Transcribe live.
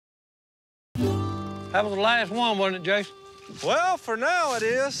That was the last one, wasn't it, Jase? Well, for now it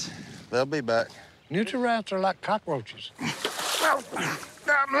is. They'll be back. Neutral rats are like cockroaches.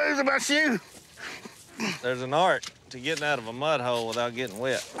 I'm losing my shoe. There's an art to getting out of a mud hole without getting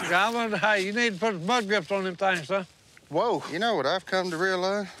wet. Hey, you need to put mud grips on them things, son. Whoa, you know what I've come to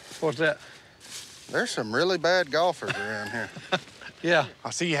realize? What's that? There's some really bad golfers around here. Yeah.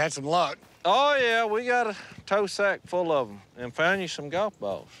 I see you had some luck. Oh, yeah, we got a tow sack full of them and found you some golf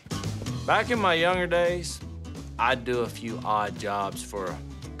balls. Back in my younger days, I'd do a few odd jobs for a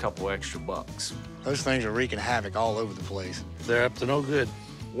couple extra bucks. Those things are wreaking havoc all over the place. They're up to no good.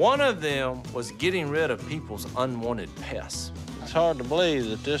 One of them was getting rid of people's unwanted pests. It's hard to believe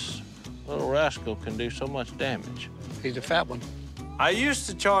that this little rascal can do so much damage. He's a fat one. I used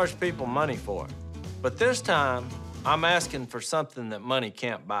to charge people money for it, but this time, I'm asking for something that money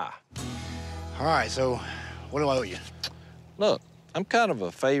can't buy. All right, so what do I owe you? Look, I'm kind of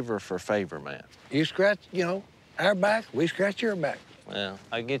a favor for favor man. You scratch, our back, we scratch your back. Well,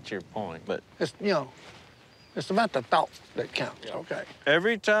 I get your point, but... It's, it's about the thought that counts, okay?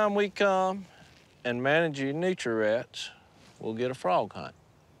 Every time we come and manage your nutri rats, we'll get a frog hunt.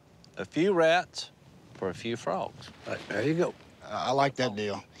 A few rats for a few frogs. Right, there you go. I like that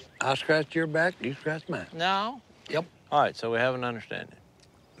deal. I'll scratch your back, you scratch mine. No? Yep. All right, so we have an understanding.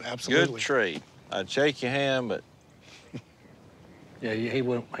 Absolutely. Good trade. I'd shake your hand, but... Yeah, he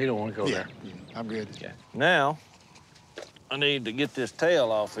don't want to go there. Yeah, I'm good. Okay. Now, I need to get this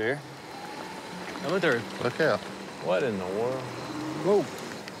tail off here. Come through. Look out. What in the world? Whoa.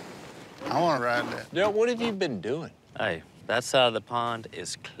 I want to ride that. Yeah, what have you been doing? Hey, that side of the pond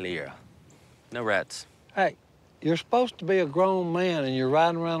is clear. No rats. Hey, you're supposed to be a grown man and you're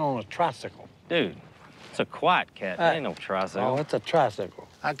riding around on a tricycle. Dude, it's a quiet cat. It ain't no tricycle. Oh, it's a tricycle.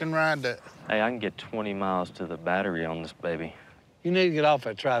 I can ride that. Hey, I can get 20 miles to the battery on this baby. You need to get off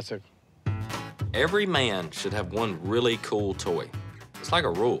that tricycle. Every man should have one really cool toy. It's like a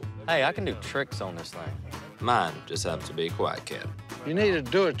rule. Hey, I can do tricks on this thing. Mine just happens to be a quiet cat. You need to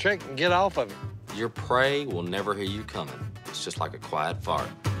do a trick and get off of it. Your prey will never hear you coming. It's just like a quiet fart.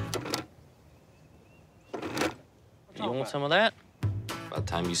 You want some of that? By the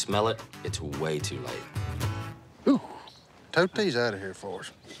time you smell it, it's way too late. Ooh. Tote these out of here for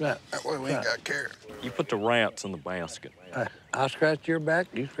us. Right. That way we ain't got carrots. You put the rats in the basket. I'll scratch your back,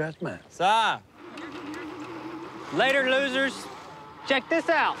 you scratch mine. Si. Later, losers. Check this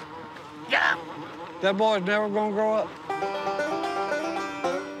out. Yeah. That boy's never gonna grow up.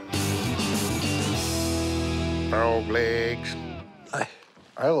 Frog legs. Hey.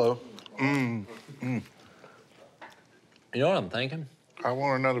 Hello. You know what I'm thinking? I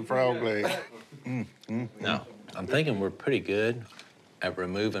want another frog leg. No, I'm thinking we're pretty good at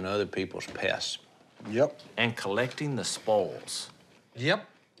removing other people's pests. Yep. And collecting the spoils. Yep.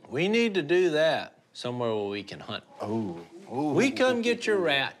 We need to do that somewhere where we can hunt. Oh. We come get your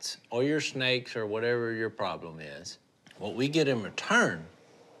rats or your snakes or whatever your problem is. What we get in return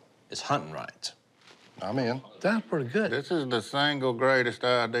is hunting rights. I'm in. Sounds pretty good. This is the single greatest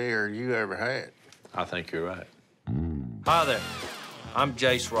idea you ever had. I think you're right. Hi there. I'm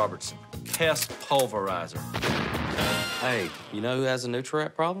Jase Robertson, pest pulverizer. Hey, you know who has a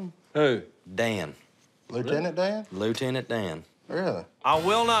nutri-rat problem? Who? Dan. Lieutenant Dan? Lieutenant Dan. Really? I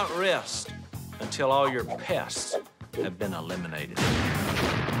will not rest until all your pests have been eliminated.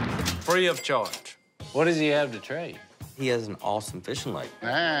 Free of charge. What does he have to trade? He has an awesome fishing lake.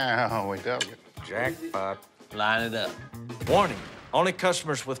 Now we talking. Jackpot. Line it up. Warning, only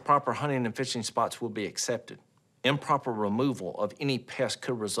customers with proper hunting and fishing spots will be accepted. Improper removal of any pest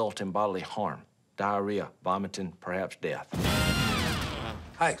could result in bodily harm, diarrhea, vomiting, perhaps death.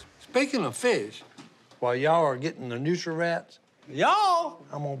 Hey, speaking of fish, while y'all are getting the nutri rats, Y'all?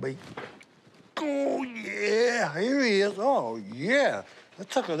 I'm gonna be. Oh, yeah, here he is. Oh, yeah.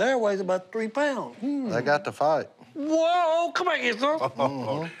 That sucker there weighs about 3 pounds. They got to fight. Whoa, come back here, sir.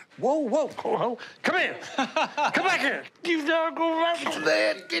 Whoa, whoa, come here. Come back here. You done go right to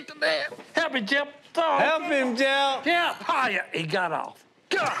that. Get to that. Help me, Jim. Oh, Help him, Jell. yeah. Oh, yeah, he got off.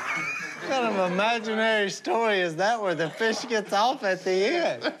 What kind of imaginary story is that where the fish gets off at the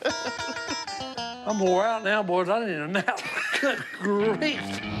end? I'm wore out now, boys. I need a nap. Good grief.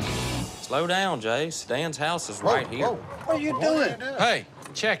 Slow down, Jase. Dan's house is right here. Whoa. What are you doing? Hey,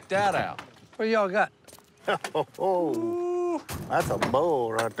 check that out. What y'all got? Oh, that's a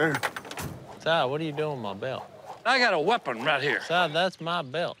bull right there. Si, what are you doing with my belt? I got a weapon right here. Si, that's my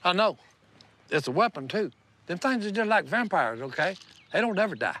belt. I know. It's a weapon, too. Them things are just like vampires, okay? They don't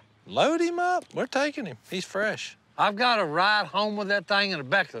ever die. Load him up. We're taking him. He's fresh. I've got to ride home with that thing in the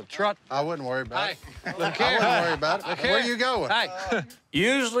back of the truck. I wouldn't worry about it. Look I here. wouldn't worry about it. Look Where here. you going? Hey.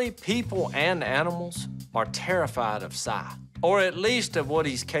 Usually, people and animals are terrified of Si, or at least of what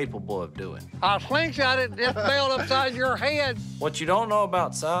he's capable of doing. I'll slingshot it, it fell upside your head. What you don't know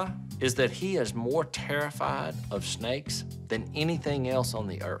about Si is that he is more terrified of snakes than anything else on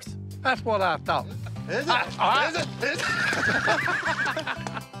the earth. That's what I thought. Is it? Is it?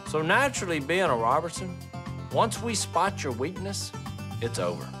 So naturally, being a Robertson, once we spot your weakness, it's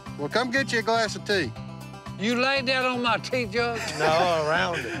over. Well, come get you a glass of tea. You laid that on my tea jug? No,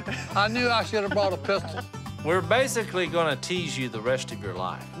 around it. I knew I should have brought a pistol. We're basically gonna tease you the rest of your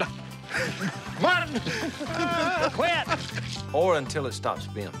life. Martin! Quit! Or until it stops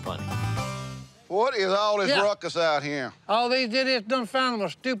being funny. What is all this Yeah. ruckus out here? All these idiots done found them a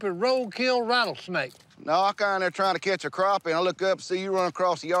stupid roadkill rattlesnake. No, I kind of trying to catch a crappie, and I look up and see you run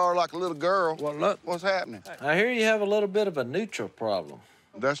across the yard like a little girl. Well, look. What's happening? I hear you have a little bit of a neutral problem.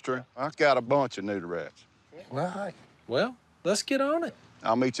 That's true. I got a bunch of neuter rats. Well, Well, let's get on it.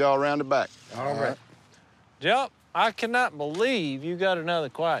 I'll meet y'all around the back. all right. Jump, I cannot believe you got another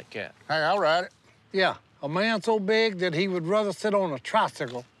quiet cat. Hey, I'll ride it. Yeah, a man so big that he would rather sit on a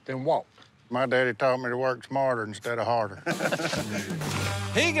tricycle than walk. My daddy taught me to work smarter instead of harder.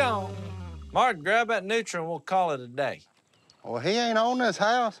 He gone. Mark, grab that neutral and we'll call it a day. Well, he ain't on this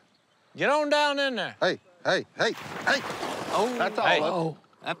house. Get on down in there. Hey, hey, hey, hey. Oh, That's all. Hey. Oh,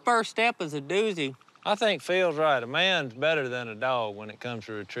 that first step is a doozy. I think Phil's right. A man's better than a dog when it comes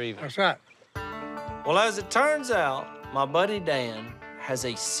to retrieving. that's right. Well, as it turns out, my buddy Dan has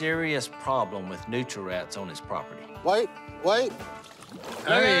a serious problem with neutral rats on his property. Wait, wait.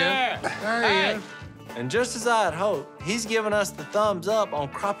 There he is. There he is. And just as I had hoped, he's given us the thumbs up on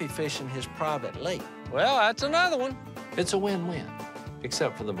crappie fishing his private lake. Well, that's another one. It's a win-win,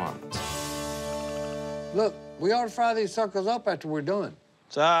 except for the varmints. Look, we ought to fry these suckers up after we're done.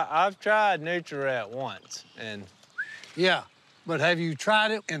 So I've tried neutral rat once, and Yeah, but have you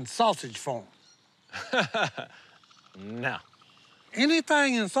tried it in sausage form? no.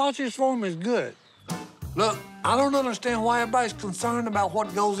 Anything in sausage form is good. Look, I don't understand why everybody's concerned about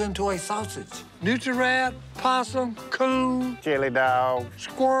what goes into a sausage. Nutri-rat, possum, coon, Chili dog.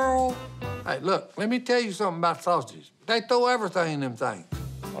 squirrel. Hey, look, let me tell you something about sausages. They throw everything in them things.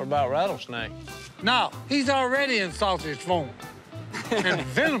 What about rattlesnake? No, he's already in sausage form. And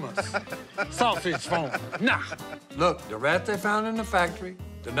venomous sausage form. Nah. Look, the rat they found in the factory,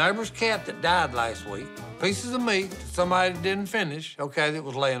 the neighbor's cat that died last week, pieces of meat that somebody didn't finish, okay, that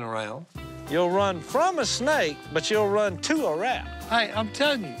was laying around. You'll run from a snake, but you'll run to a rat. Hey, I'm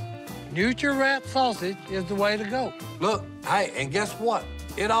telling you, Nutri-Rat sausage is the way to go. Look, hey, and guess what?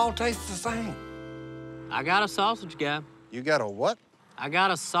 It all tastes the same. I got a sausage guy. You got a what? I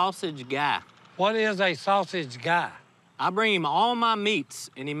got a sausage guy. What is a sausage guy? I bring him all my meats,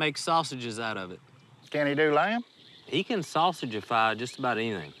 and he makes sausages out of it. Can he do lamb? He can sausageify just about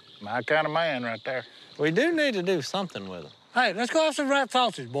anything. My kind of man right there. We do need to do something with them. Hey, let's go have some rat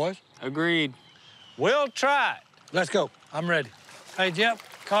sausage, boys. Agreed. We'll try it. Let's go. I'm ready. Hey,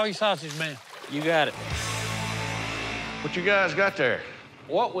 Jeff, call your sausage man. You got it. What you guys got there?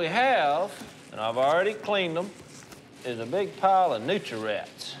 What we have, and I've already cleaned them, is a big pile of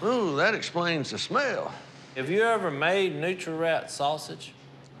Nutri-Rats. Ooh, that explains the smell. Have you ever made Nutri-Rat sausage?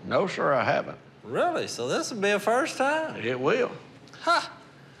 No, sir, I haven't. Really? So this will be a first time? It will. Ha!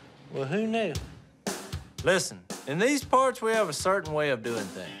 Well, who knew? Listen, in these parts, we have a certain way of doing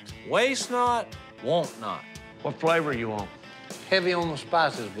things. Waste not, want not. What flavor you want? Heavy on the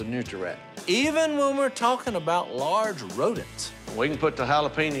spices with Nutri-Rat. Even when we're talking about large rodents. We can put the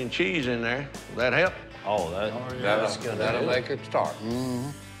jalapeno and cheese in there. Will that help? Oh, that's gonna That'll make it start.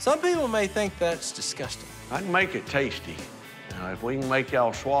 Some people may think that's disgusting. I can make it tasty. Now, if we can make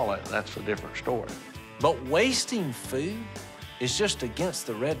y'all swallow it, that's a different story. But wasting food is just against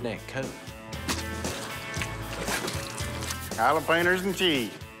the redneck code. Jalapenos and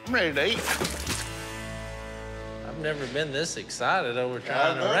cheese. I'm ready to eat. I've never been this excited over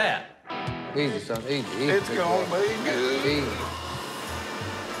trying a rat. Easy, son, easy, easy. It's big gonna boy. be good. Easy.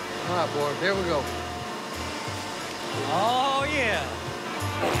 All right, boys, here we go. Oh, yeah.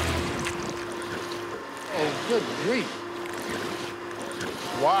 Oh, good grief.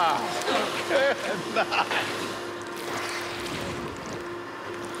 Wow.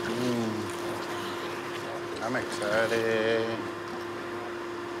 I'm excited.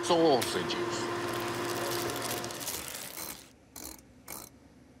 Sausages.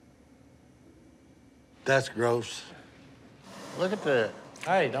 That's gross. Look at that.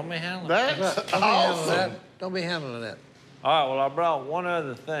 Hey, don't be handling that. That's Don't be handling awesome. that. Don't be handling that. All right, well, I brought one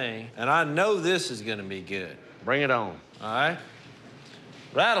other thing, and I know this is gonna be good. Bring it on. All right?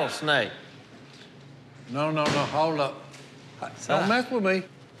 Rattlesnake. No, hold up. Don't mess with me.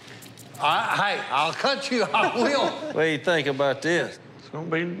 Hey, I'll cut you, I will. What do you think about this? It's gonna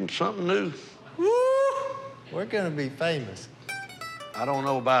be something new. Woo! We're gonna be famous. I don't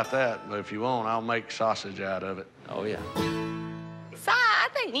know about that, but if you want, I'll make sausage out of it. Oh, yeah. Si, I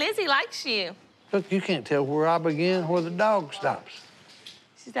think Lizzie likes you. Look, you can't tell where I begin, where the dog stops.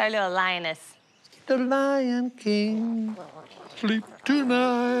 She's our little lioness. The Lion King, sleep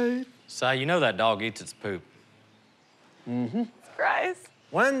tonight. Si, you know that dog eats its poop. It's gross.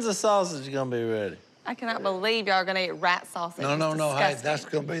 When's the sausage gonna be ready? I cannot believe y'all are gonna eat rat sausage. No, hey, Disgusting. that's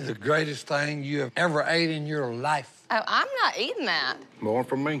gonna be the greatest thing you have ever ate in your life. Oh, I'm not eating that. More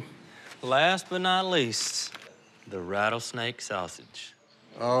from me. Last but not least, the rattlesnake sausage.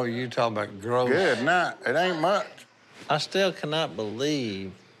 Oh, you talking about gross. Good night. It ain't much. I still cannot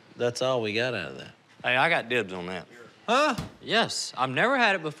believe that's all we got out of that. Hey, I got dibs on that. Huh? Yes, I've never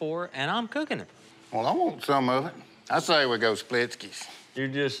had it before, and I'm cooking it. Well, I want some of it. I say we go splitskis. You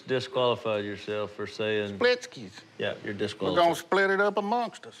just disqualified yourself for saying... Splitskis. Yeah, you're We're disqualified. gonna split it up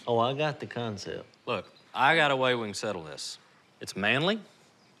amongst us. Oh, I got the concept. Look, I got a way we can settle this. It's manly,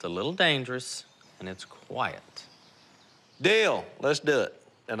 it's a little dangerous, and it's quiet. Deal. Let's do it.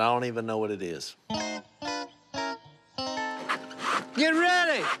 And I don't even know what it is. Get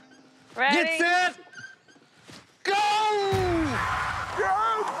ready. Ready? Get set. Go! Go,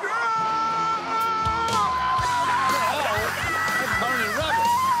 go! That's burning rubber.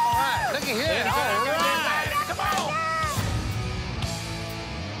 All right, look at here. All right. Come on.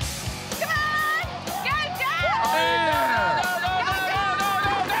 Come on! Go, go!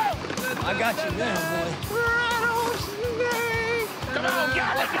 I got you there, boy. Come on,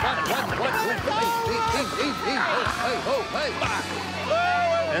 get it. What? Hey.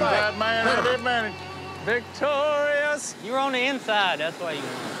 Inside man had the advantage. Victorious! You were on the inside, that's why you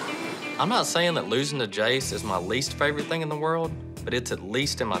won. I'm not saying that losing to Jase is my least favorite thing in the world, but it's at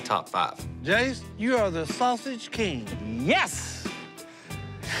least in my top 5. Jase, you are the sausage king. Yes!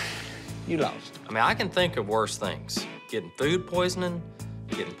 You lost. I mean, I can think of worse things. Getting food poisoning,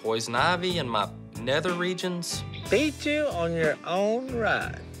 getting poison ivy in my nether regions. Beat you on your own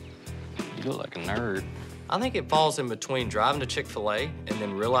ride. You look like a nerd. I think it falls in between driving to Chick-fil-A and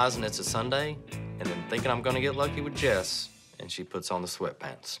then realizing it's a Sunday and then thinking I'm gonna get lucky with Jess and she puts on the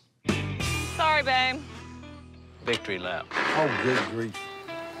sweatpants. Sorry, babe. Victory lap. Oh, good grief.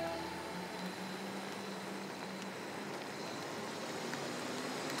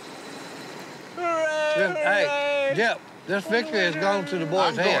 Hey, Jep, this victory has gone to the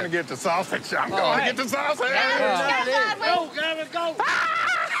boys' I'm going to head. get the sausage. I'm going to get the sausage. Go, Go!